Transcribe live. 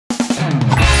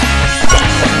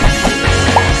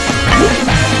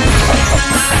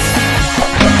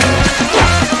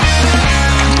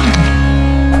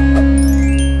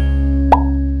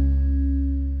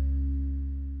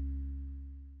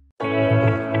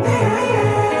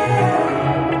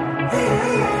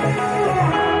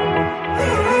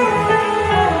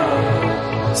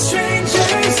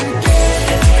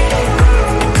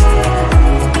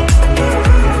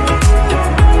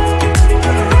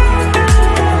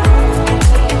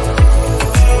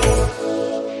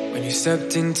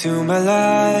stepped into my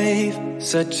life,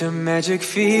 such a magic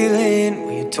feeling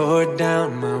when you tore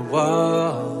down my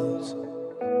walls.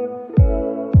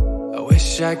 I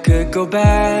wish I could go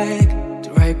back to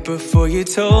right before you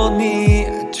told me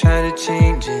I'd try to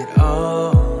change it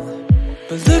all.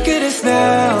 But look at us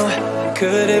now, I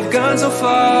could have gone so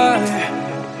far.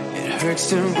 It hurts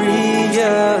to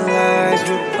realize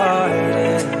we're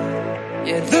parted.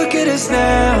 Yeah, look at us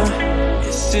now,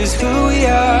 this is who we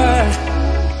are.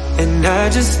 And I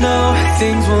just know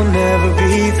things will never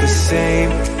be the same.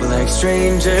 We're like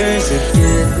strangers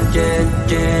again.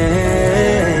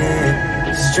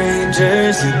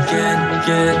 Strangers again.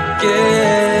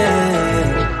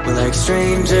 We're like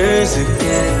strangers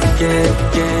again.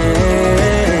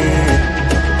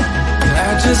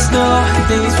 I just know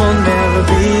things will never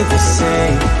be the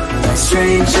same. We're like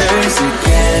strangers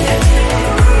again.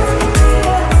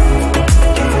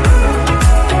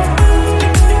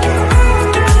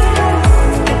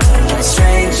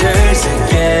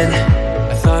 Again,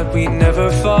 I thought we'd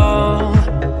never fall.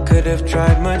 Could have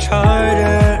tried much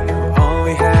harder. All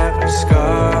we have are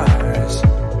scars.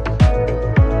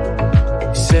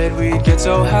 You said we'd get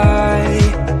so high,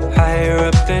 higher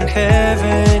up than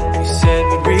heaven. You said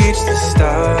we'd reach the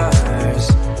stars.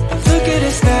 But look at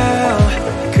us now,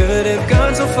 could have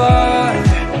gone so far.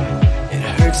 It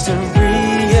hurts to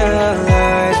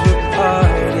realize we're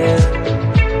parted.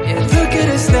 Yeah, look at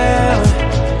us now,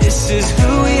 this is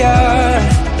who we are.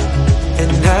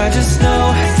 And I just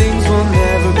know things will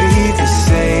never be the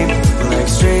same. We're like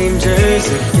strangers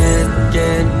again.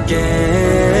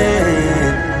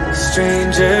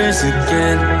 Strangers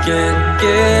again.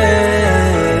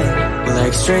 We're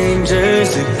like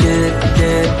strangers again.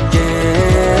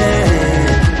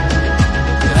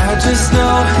 I just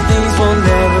know things will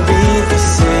never be the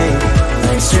same. We're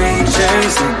like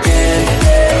strangers again.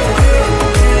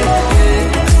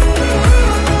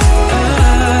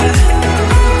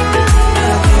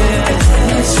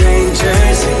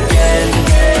 Strangers again.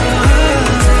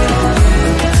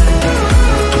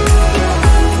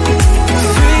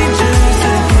 Strangers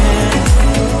again.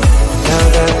 Now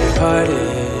that we're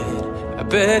parted, I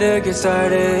better get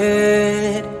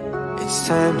started. It's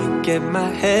time to get my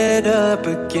head up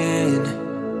again.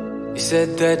 You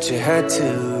said that you had to,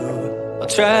 I'll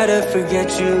try to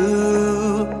forget you.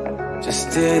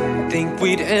 Just didn't think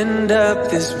we'd end up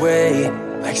this way,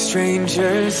 like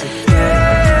strangers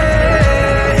again.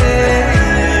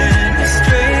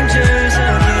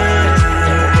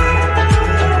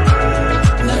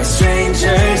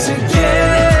 Strangers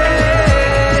again.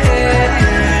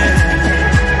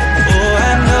 Oh,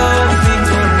 I know things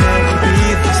will never be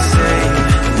the same.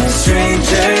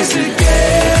 Strangers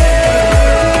again.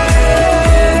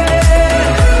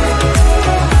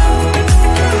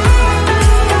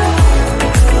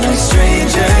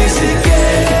 Strangers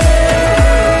again.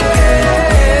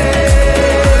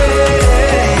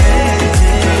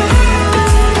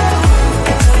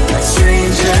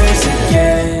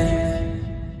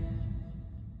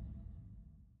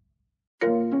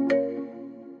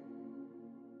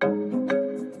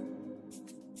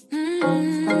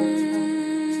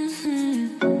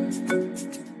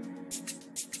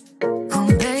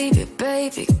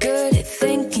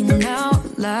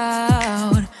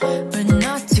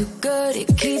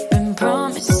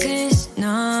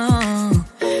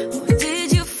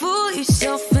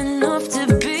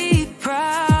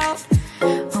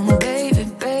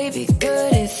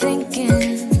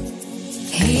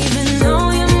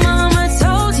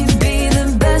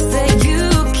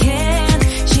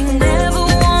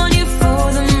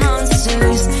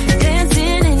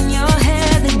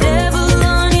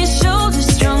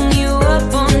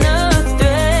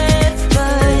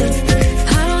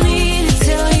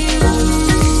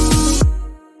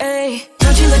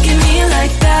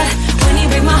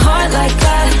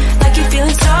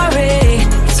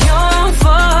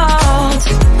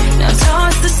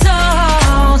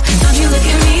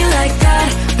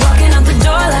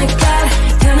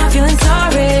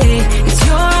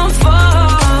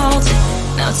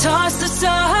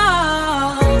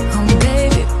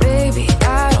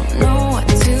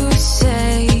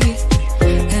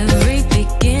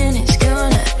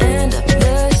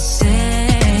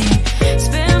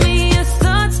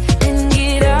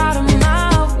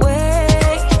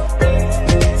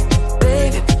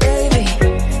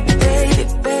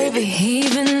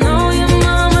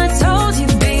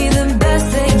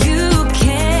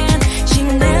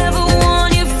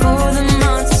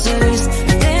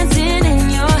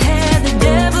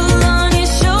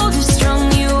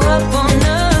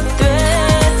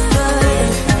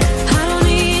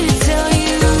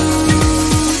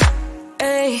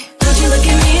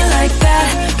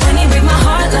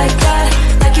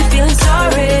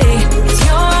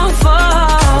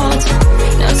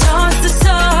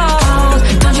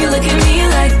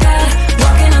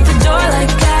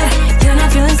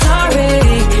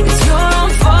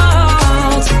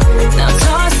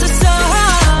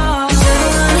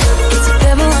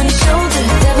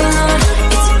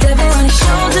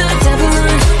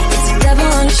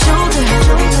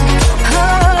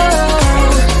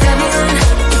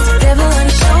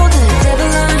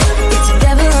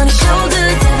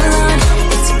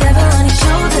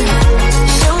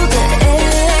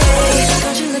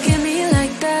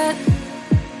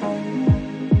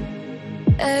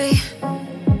 Ay,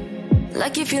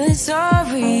 like you're feeling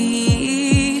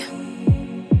sorry.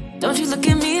 Don't you look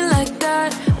at me like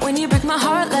that when you break my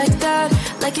heart like that.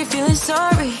 Like you're feeling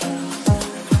sorry,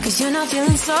 'cause you're not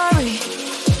feeling sorry.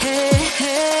 Hey,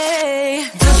 hey,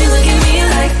 don't you look at me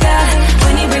like that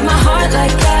when you break my heart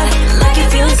like that. Like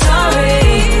you're feeling sorry,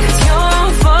 it's your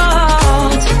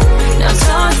fault. Now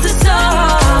toss the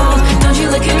soul. Don't you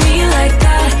look at me like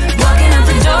that, walking out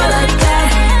the door like that.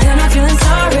 You're not feeling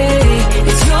sorry,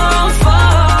 it's your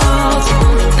fault.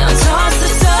 Now toss the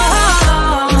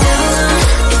soul. Devil on,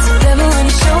 it's a devil on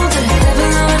your shoulder.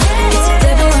 Devil on, it's a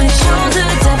devil on your shoulder.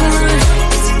 Devil on,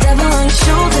 it's a devil on your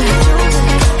shoulder.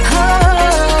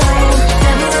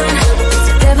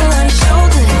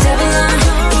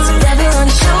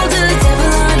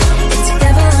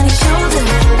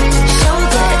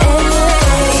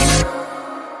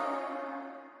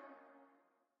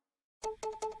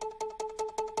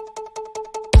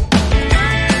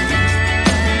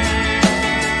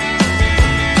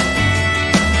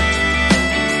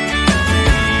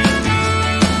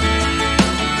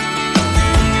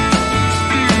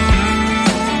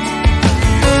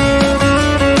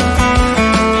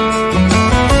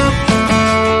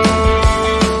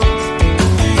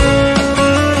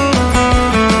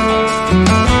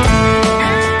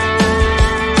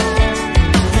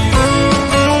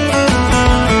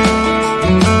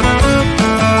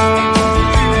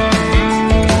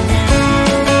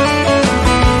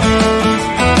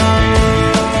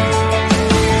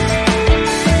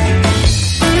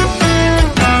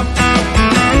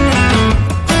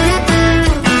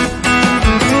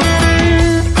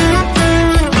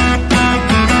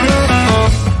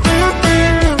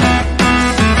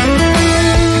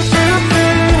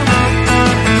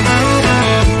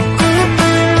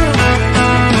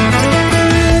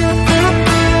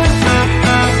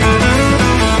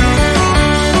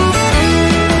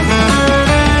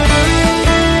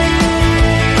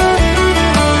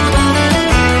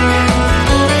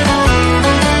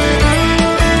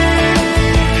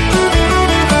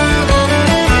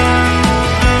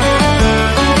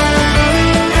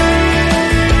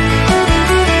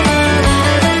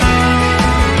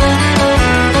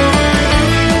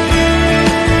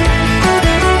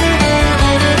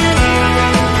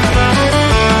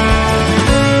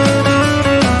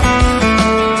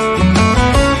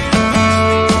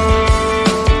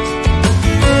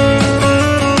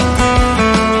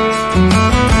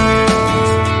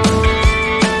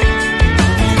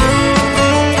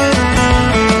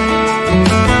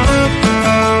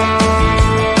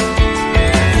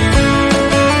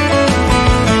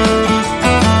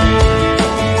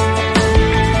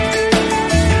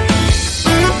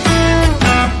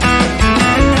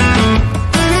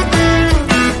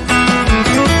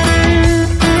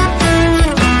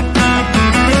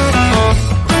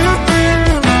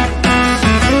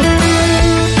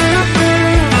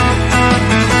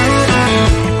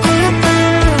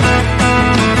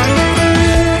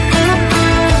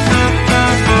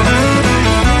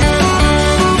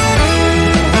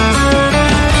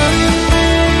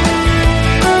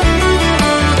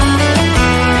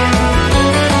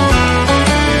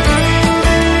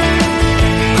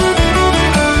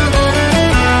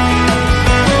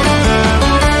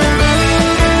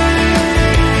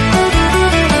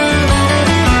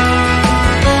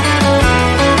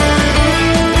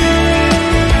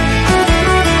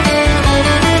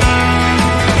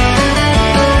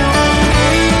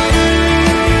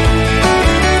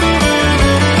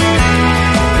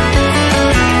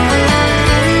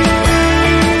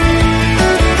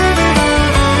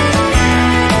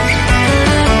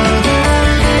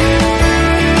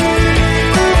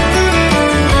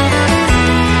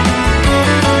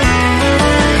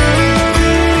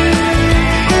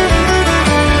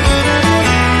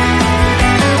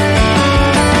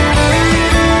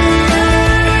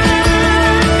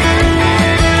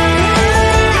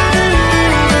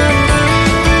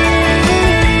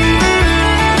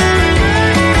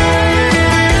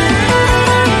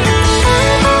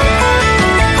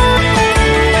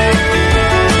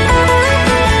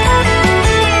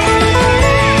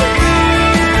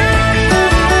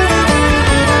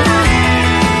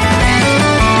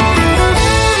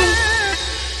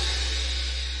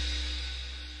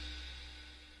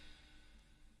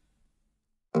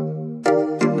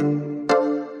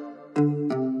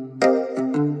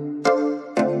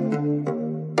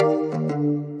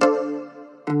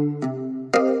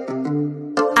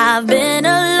 I've been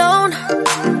alone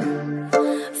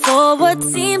for what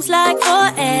seems like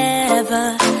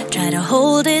forever. Try to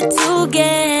hold it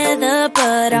together,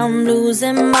 but I'm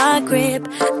losing my grip.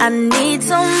 I need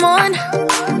someone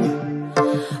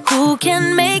who who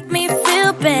can make me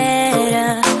feel better.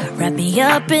 Wrap me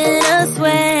up in a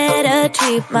sweater,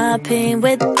 treat my pain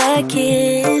with a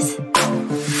kiss.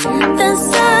 Then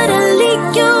suddenly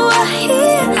you are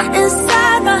here